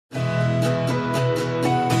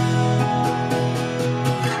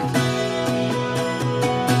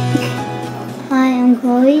I'm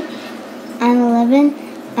Chloe. I'm 11.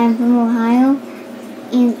 I'm from Ohio,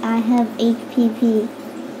 and I have HPP.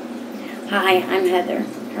 Hi, I'm Heather,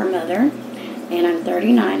 her mother, and I'm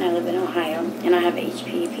 39. I live in Ohio, and I have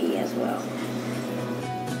HPP as well.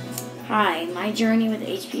 Hi, my journey with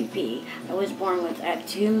HPP. I was born with I have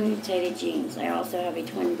 2 mutated genes. I also have a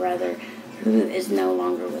twin brother who is no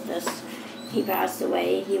longer with us. He passed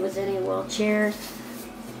away. He was in a wheelchair.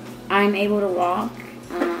 I'm able to walk.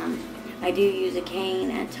 I do use a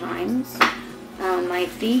cane at times. My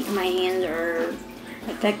feet and my hands are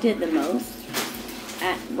affected the most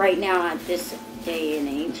right now at this day and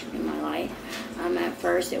age in my life. At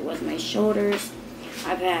first it was my shoulders.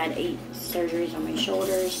 I've had 8 surgeries on my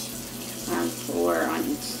shoulders, 4 on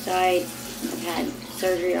each side. I've had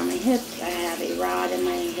surgery on my hip. I have a rod in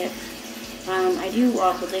my hip. I do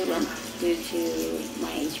walk with a limp due to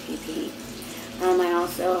my HPP. I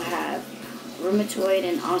also have rheumatoid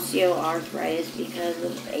and osteoarthritis because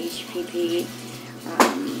of HPP.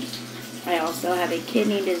 I also have a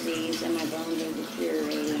kidney disease and my bones are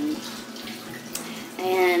deteriorating.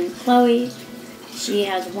 And Chloe, she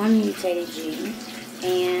has 1 mutated gene.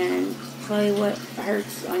 And Chloe, what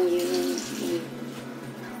hurts on you?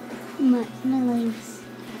 My legs.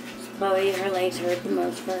 Chloe, her legs hurt the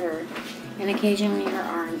most for her, and occasionally her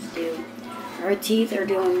arms do. Her teeth are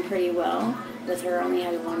doing pretty well with her only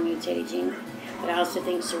having 1 mutated gene. But I also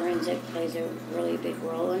think Forensic plays a really big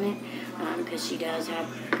role in it because she does have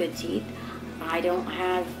good teeth. I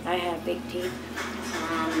have big teeth.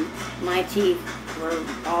 My teeth were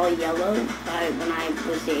all yellow when I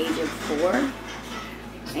was the age of 4.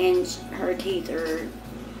 And her teeth are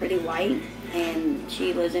pretty white, and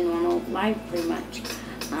she lives a normal life pretty much.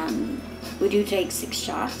 We do take 6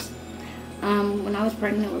 shots. When I was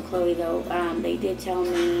pregnant with Chloe, though, they did tell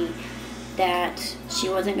me that she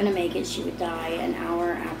wasn't going to make it. She would die an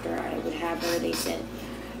hour after I would have her. They said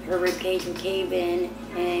her rib cage would cave in,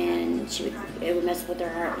 and it would mess with her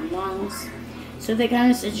heart and lungs. So they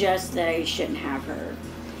kind of suggest that I shouldn't have her.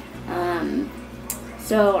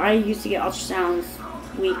 So I used to get ultrasounds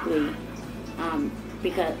weekly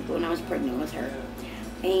because when I was pregnant with her.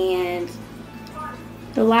 And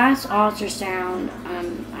the last ultrasound,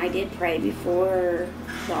 I did pray before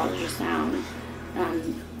the ultrasound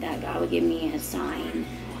that God would give me a sign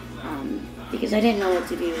because I didn't know what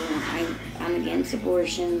to do. I'm against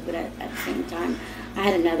abortion, but at the same time, I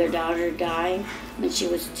had another daughter die when she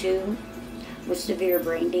was 2 with severe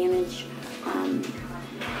brain damage.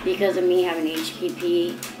 Because of me having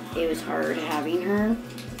HPP, it was hard having her,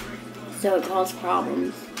 so it caused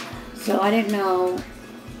problems. So I didn't know.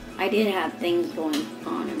 I did have things going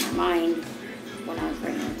on in my mind when I was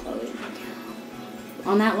pregnant with Chloe.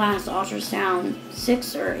 On that last ultrasound,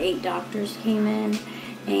 6 or 8 doctors came in,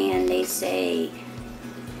 and they say,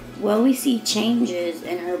 well, we see changes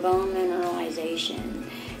in her bone mineralization,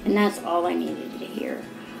 and that's all I needed to hear.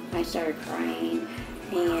 I started crying,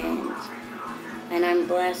 and I'm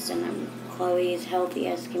blessed, and Chloe is healthy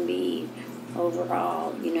as can be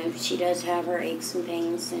overall. You know, she does have her aches and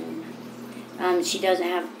pains, and she doesn't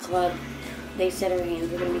have clubbed. They said her hands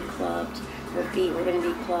were going to be clubbed, her feet were going to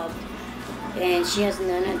be clubbed, and she has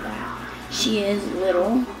none of that. She is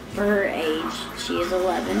little for her age. She is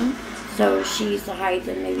 11, so she's the height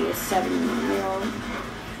of maybe a 7-year-old.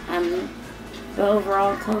 But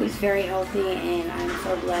overall, Chloe's very healthy, and I'm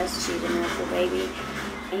so blessed. She's a miracle baby,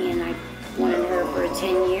 and I wanted her for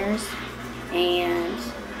 10 years, and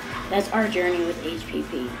that's our journey with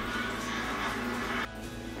HPP.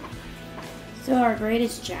 So our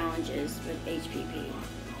greatest challenges with HPP.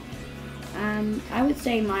 I would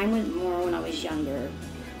say mine was more when I was younger.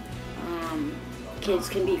 Kids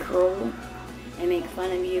can be cruel and make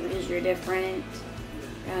fun of you because you're different,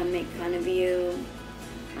 make fun of you.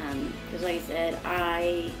 Because like I said,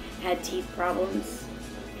 I had teeth problems.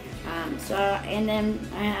 And then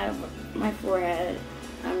I have my forehead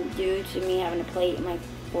due to me having a plate in my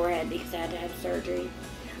forehead because I had to have surgery.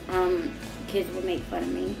 Kids would make fun of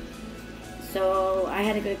me. So I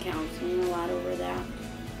had to go to counseling a lot over that.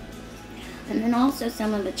 And then also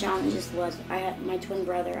some of the challenges was I had my twin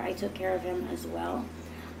brother. I took care of him as well.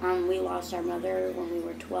 We lost our mother when we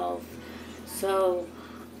were 12. So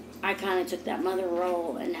I kind of took that mother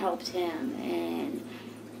role and helped him, and,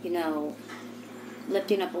 you know,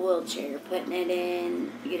 lifting up a wheelchair, putting it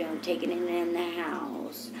in, you know, taking it in the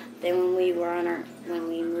house. Then when we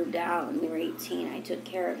moved out and we were 18, I took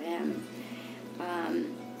care of him.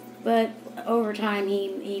 But over time,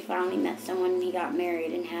 he finally met someone, he got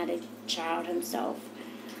married and had a child himself.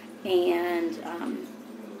 And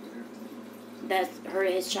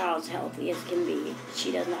his child's healthy as can be.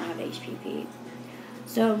 She does not have HPP.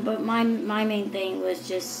 So, but my main thing was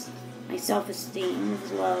just my self-esteem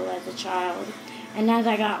was low as a child. And as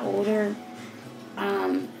I got older,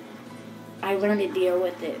 I learned to deal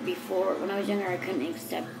with it. Before, when I was younger, I couldn't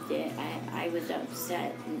accept it. I was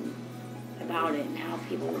upset about it and how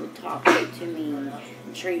people would talk to me and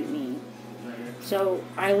treat me. So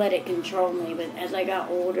I let it control me. But as I got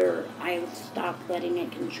older, I stopped letting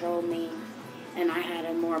it control me, and I had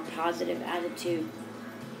a more positive attitude.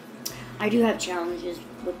 I do have challenges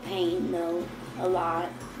with pain, though, a lot.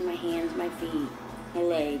 In my hands, my feet, my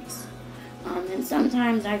legs. And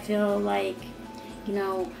sometimes I feel like, you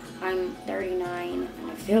know, I'm 39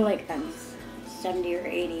 and I feel like I'm 70 or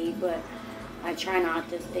 80, but I try not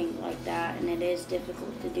to think like that, and it is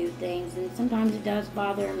difficult to do things, and sometimes it does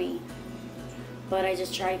bother me, but I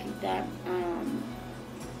just try to keep that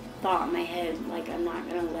thought in my head, like I'm not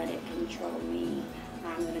going to let it control me.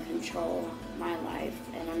 I'm going to control my life,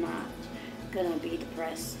 and I'm not going to be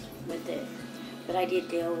depressed with it. But I did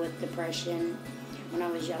deal with depression when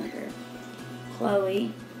I was younger.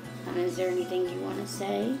 Chloe, is there anything you want to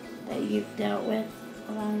say that you've dealt with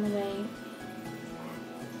along the way?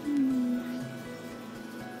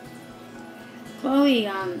 Chloe,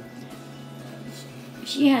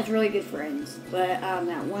 she has really good friends, but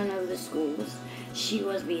at one of the schools, she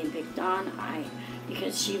was being picked on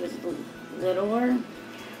because she was littler.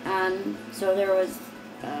 So there was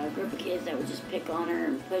a group of kids that would just pick on her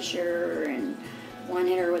and push her, and one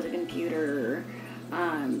hit her with a computer.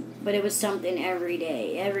 But it was something every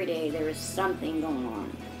day. Every day there was something going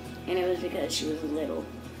on, and it was because she was little.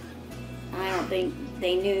 I don't think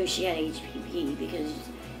they knew she had HPP because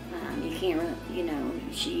you can't, you know,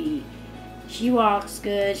 she walks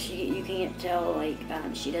good. You can't tell, like,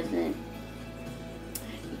 she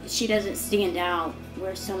doesn't stand out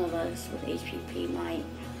where some of us with HPP might.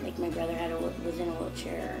 Like my brother was in a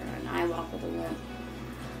wheelchair, and I walk with a limp.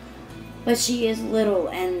 But she is little,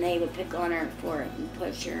 and they would pick on her for it and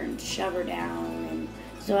push her and shove her down. And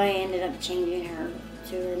so I ended up changing her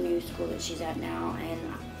to her new school that she's at now, and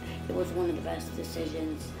it was one of the best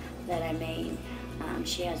decisions that I made.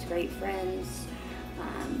 She has great friends.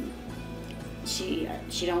 She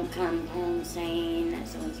don't come home saying that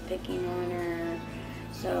someone's picking on her.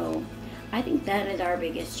 So I think that is our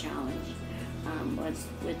biggest challenge. Was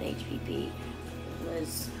with HPP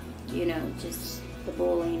was, you know, just the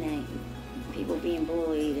bullying and people being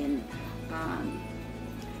bullied, and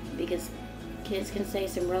because kids can say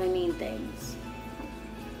some really mean things.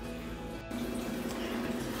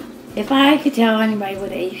 If I could tell anybody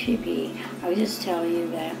with HPP, I would just tell you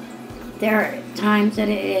that there are times that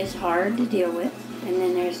it is hard to deal with, and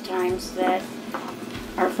then there's times that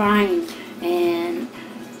are fine, and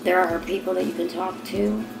there are people that you can talk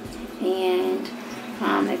to, and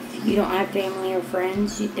if you don't have family or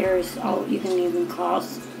friends, you can even call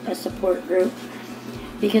a support group,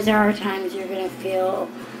 because there are times you're going to feel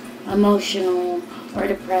emotional or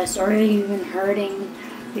depressed or even hurting,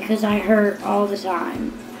 because I hurt all the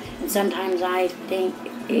time, and sometimes I think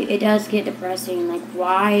it does get depressing, like,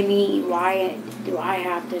 why me? Why do I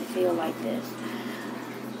have to feel like this?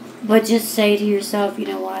 But just say to yourself, you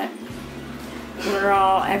know what, we're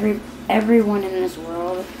all, everyone in this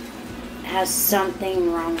world has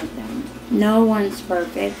something wrong with them. No one's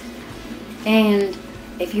perfect. And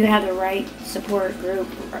if you have the right support group,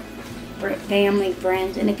 family,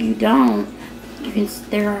 friends, and if you don't,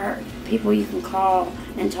 there are people you can call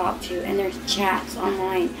and talk to, and there's chats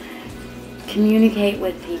online. Communicate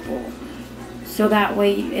with people, so that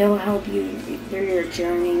way it'll help you through your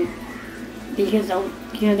journey. Because,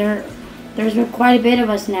 you know, there's quite a bit of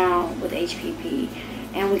us now with HPP,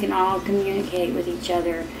 and we can all communicate with each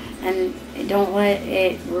other. And don't let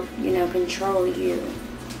it, you know, control you.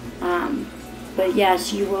 But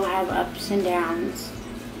yes, you will have ups and downs.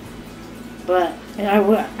 But I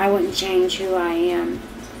wouldn't change who I am.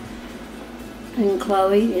 And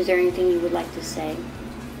Chloe, is there anything you would like to say?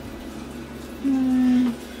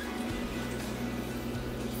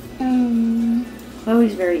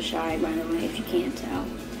 Chloe's very shy, by the way, if you can't tell.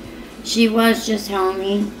 She was just telling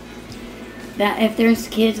me that if there's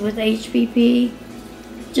kids with HPP,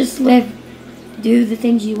 just do the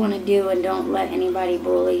things you want to do, and don't let anybody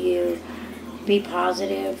bully you. Be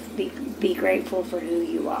positive, be grateful for who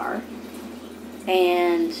you are.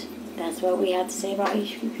 And that's what we have to say about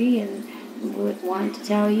HPP, and we would want to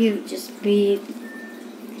tell you, just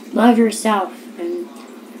love yourself. And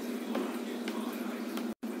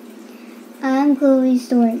I'm Chloe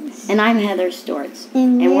Stortz. And I'm Heather Stortz.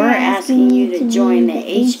 And we're asking you to join the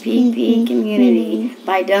HPP community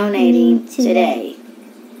by donating today.